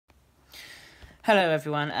Hello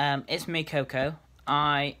everyone, it's me Coco.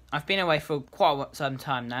 I've been away for quite some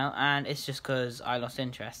time now, and it's just because I lost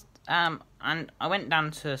interest. And I went down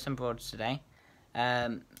to St Broads today,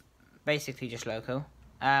 basically just local.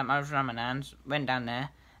 I was around my nan's, went down there,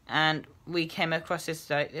 and we came across this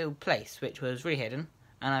little place which was really hidden,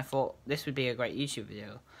 and I thought this would be a great YouTube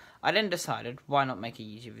video. I then decided why not make a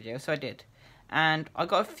YouTube video, so I did. And I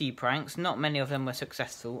got a few pranks, not many of them were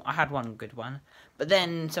successful. I had one good one, but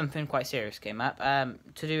then something quite serious came up, to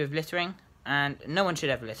do with littering, and no one should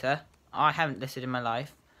ever litter. I haven't littered in my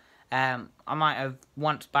life. I might have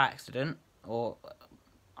once by accident, or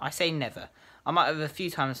I say never. I might have a few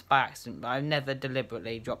times by accident, but I've never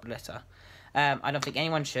deliberately dropped litter. I don't think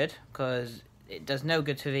anyone should, because it does no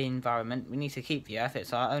good to the environment. We need to keep the earth,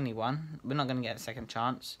 it's our only one. We're not going to get a second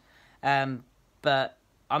chance. But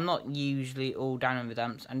I'm not usually all down in the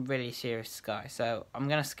dumps and really serious guy, so I'm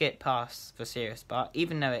going to skip past the serious part,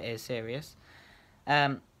 even though it is serious,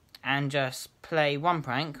 and just play one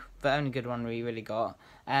prank, the only good one we really got,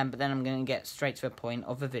 but then I'm going to get straight to the point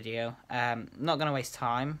of the video. Not going to waste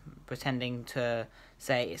time pretending to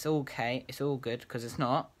say it's okay, it's all good, because it's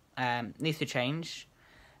not. Needs to change,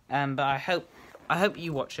 but I hope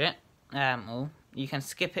you watch it. Or you can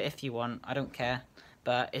skip it if you want, I don't care.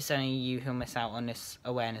 But it's only you who'll miss out on this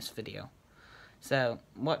awareness video. So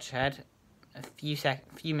watch ahead, a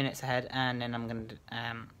few minutes ahead, and then I'm gonna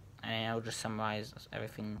and I'll just summarize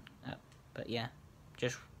everything up. But yeah,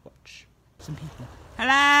 just watch. Some people.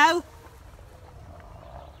 Hello.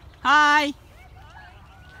 Hi.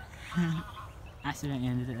 Accidentally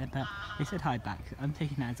ended it there, but they said hi back. I'm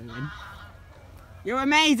taking that as a win. You're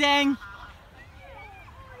amazing.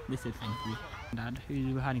 They said thank you. Dad,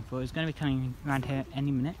 who we're hiding for, is going to be coming around here any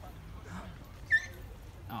minute.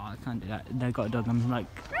 Oh, I can't do that. They've got a dog. I'm like,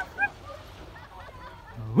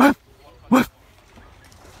 woof, woof.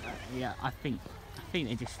 Yeah, I think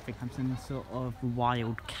they just think I'm some sort of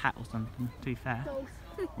wild cat or something. To be fair,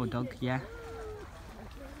 or dog, yeah.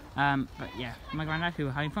 But yeah, my granddad, who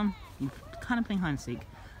we're hiding from, we're kind of playing hide and seek.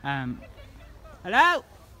 Hello,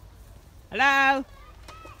 hello.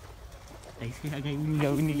 Okay, we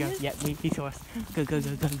need to go. Yeah, he saw us. Go.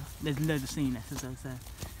 There's loads of singing as well, so.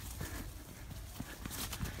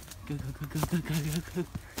 Go.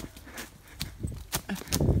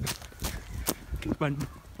 Run.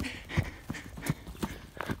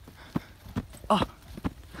 Oh!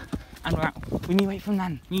 And we're out. We need to wait for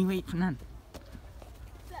Nan.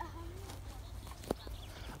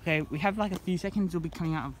 Okay, we have like a few seconds. We'll be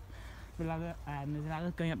coming out of the ladder, and there's a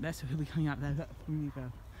ladder going up there, so he'll be coming up there. Look, we need to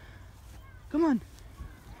go. Come on.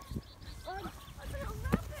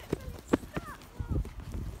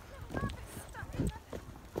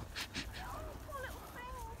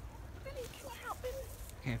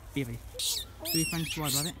 Okay, Billy. Do you find to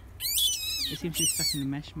worry about it? It seems to be stuck in the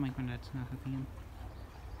mesh. My granddad's now helping him.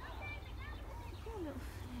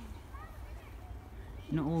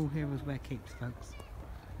 Not all heroes wear capes, folks.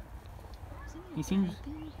 He seems...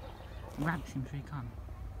 Rabbit seems very calm.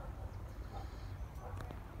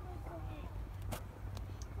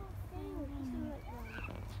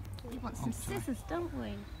 We want some scissors, don't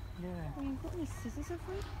we? Yeah. Have you got any scissors, have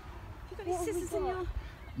we? Have you got any scissors in your...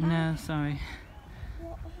 No, sorry.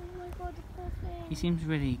 What? Oh my god, the poor thing. He seems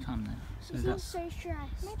really calm now. So He that's... seems so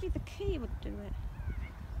stressed. Maybe the key would do it.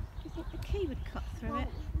 Do you think the key would cut through it?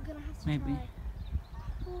 We're gonna have to Maybe. try.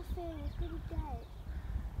 Poor thing, it's gonna be dead.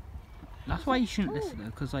 That's why you shouldn't listen though,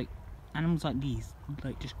 because like animals like these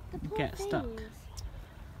like just The poor get stuck. things.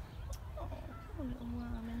 Oh, poor little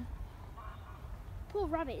worm. Poor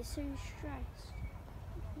rabbit is so stressed.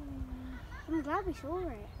 I'm glad we saw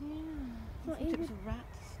it. Yeah. Not I thought it even- was a rat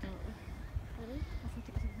still. Really? I thought it was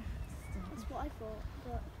a rat still. That's what I thought,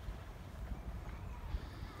 but...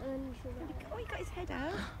 And then you saw that. Oh, he got his head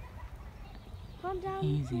out. Calm down,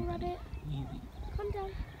 Easy, poor buddy. rabbit. Easy. Calm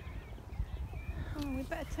down. Oh, we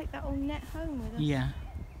better take that old net home with us. Yeah.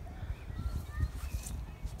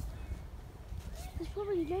 There's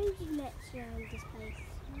probably loads of nets around this place.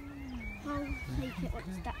 I'll take it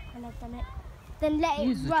once that when I've done it. Then let it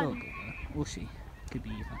Use the run. dog, or she. Could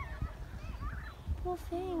be either. Poor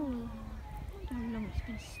thing. I wonder how long it's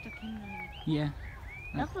been stuck in there. Yeah.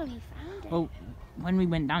 Luckily you found it. Well, when we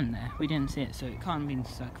went down there, we didn't see it, so it can't have been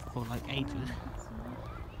stuck for like ages.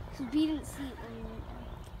 Because we didn't see it when we went down.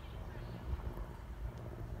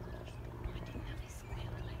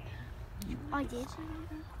 I did.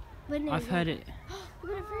 When I've heard it. We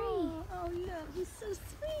got it free. Oh, look, he's so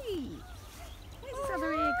sweet. Where's his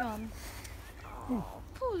other ear gone? Oh,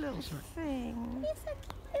 poor little thing. He's so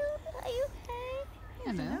cute. Are you okay? He's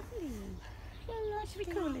Hello. lovely. You're What should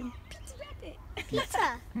we call him? Peter Rabbit. it.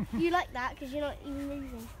 Peter, you like that because you're not even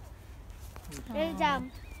moving. Go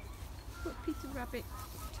down. Put Peter Rabbit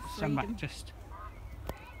to Stand freedom. back, just.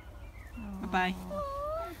 Bye-bye. Bye,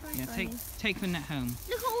 Yeah, Bunny. take the net home.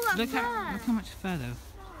 Look at all that Look fur. how much further.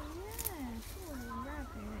 Yeah, poor little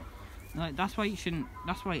rabbit. Like that's why you shouldn't.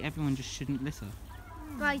 That's why everyone just shouldn't litter.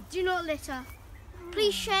 Guys, do not litter.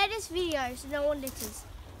 Please share this video so no one litters.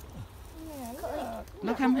 Yeah,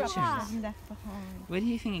 Look how much rubbish there is. is left behind. Where do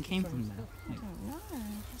you think it came from though? I Like, don't know.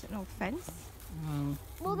 Is it an old fence? well,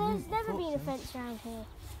 Well, there's never been a fence around here.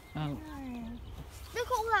 oh, No. Look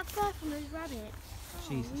at all that fur from those rabbits.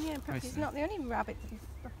 Jesus Yeah, perhaps Christ. it's not the only rabbit that is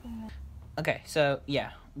stuck in there. Okay, so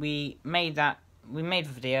yeah, we made the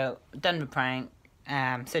video, done the prank,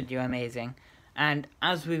 said you were amazing, and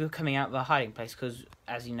as we were coming out of our hiding place, because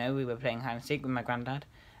as you know, we were playing hide and seek with my granddad,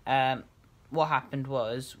 what happened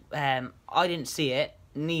was, I didn't see it,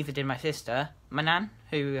 neither did my sister, my nan,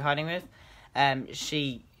 who we were hiding with,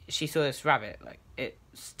 she saw this rabbit, like,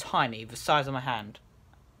 it's tiny, the size of my hand.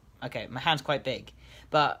 Okay, my hand's quite big,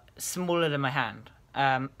 but smaller than my hand,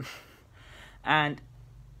 and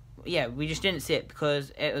yeah, we just didn't see it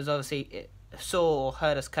because it was obviously it saw or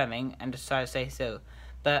heard us coming and decided to stay still.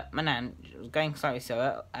 But my nan was going slightly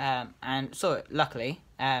slower and saw it, luckily,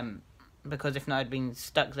 because if not, I'd been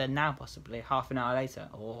stuck there now, possibly half an hour later,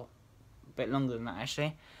 or a bit longer than that,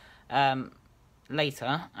 actually,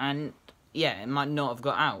 later. And yeah, it might not have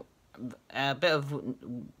got out. A bit of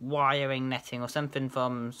wiring netting or something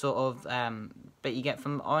from sort of bit you get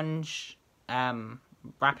from orange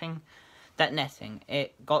wrapping. That netting,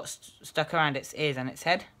 it got stuck around its ears and its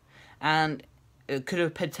head, and it could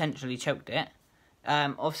have potentially choked it.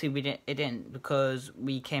 Obviously, it didn't because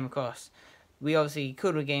we came across. We obviously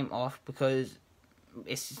called the game off because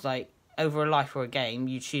it's just like over a life or a game,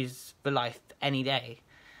 you choose the life any day.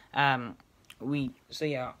 We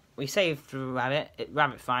saved the rabbit.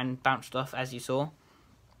 Rabbit fine bounced off as you saw.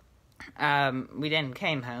 We then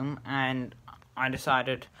came home and I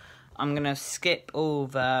decided I'm gonna skip all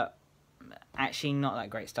the actually not that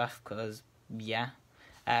great stuff because yeah,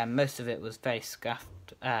 most of it was very scuffed,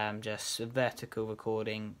 just vertical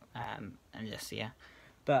recording, and just yeah,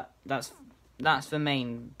 but that's the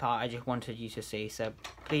main part I just wanted you to see. So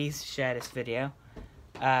please share this video,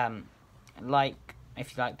 like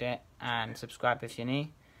if you liked it, and subscribe if you're new,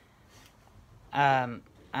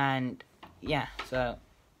 and yeah, so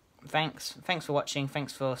thanks for watching.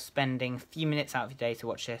 Thanks for spending a few minutes out of your day to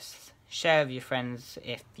watch this. Share with your friends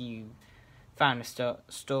if you found the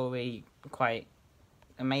story quite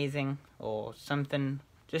amazing or something.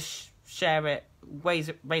 Just share it,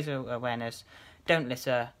 raise awareness. Don't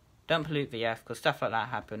litter, don't pollute the earth because stuff like that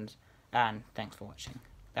happens. And thanks for watching.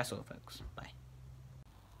 That's all, folks. Bye.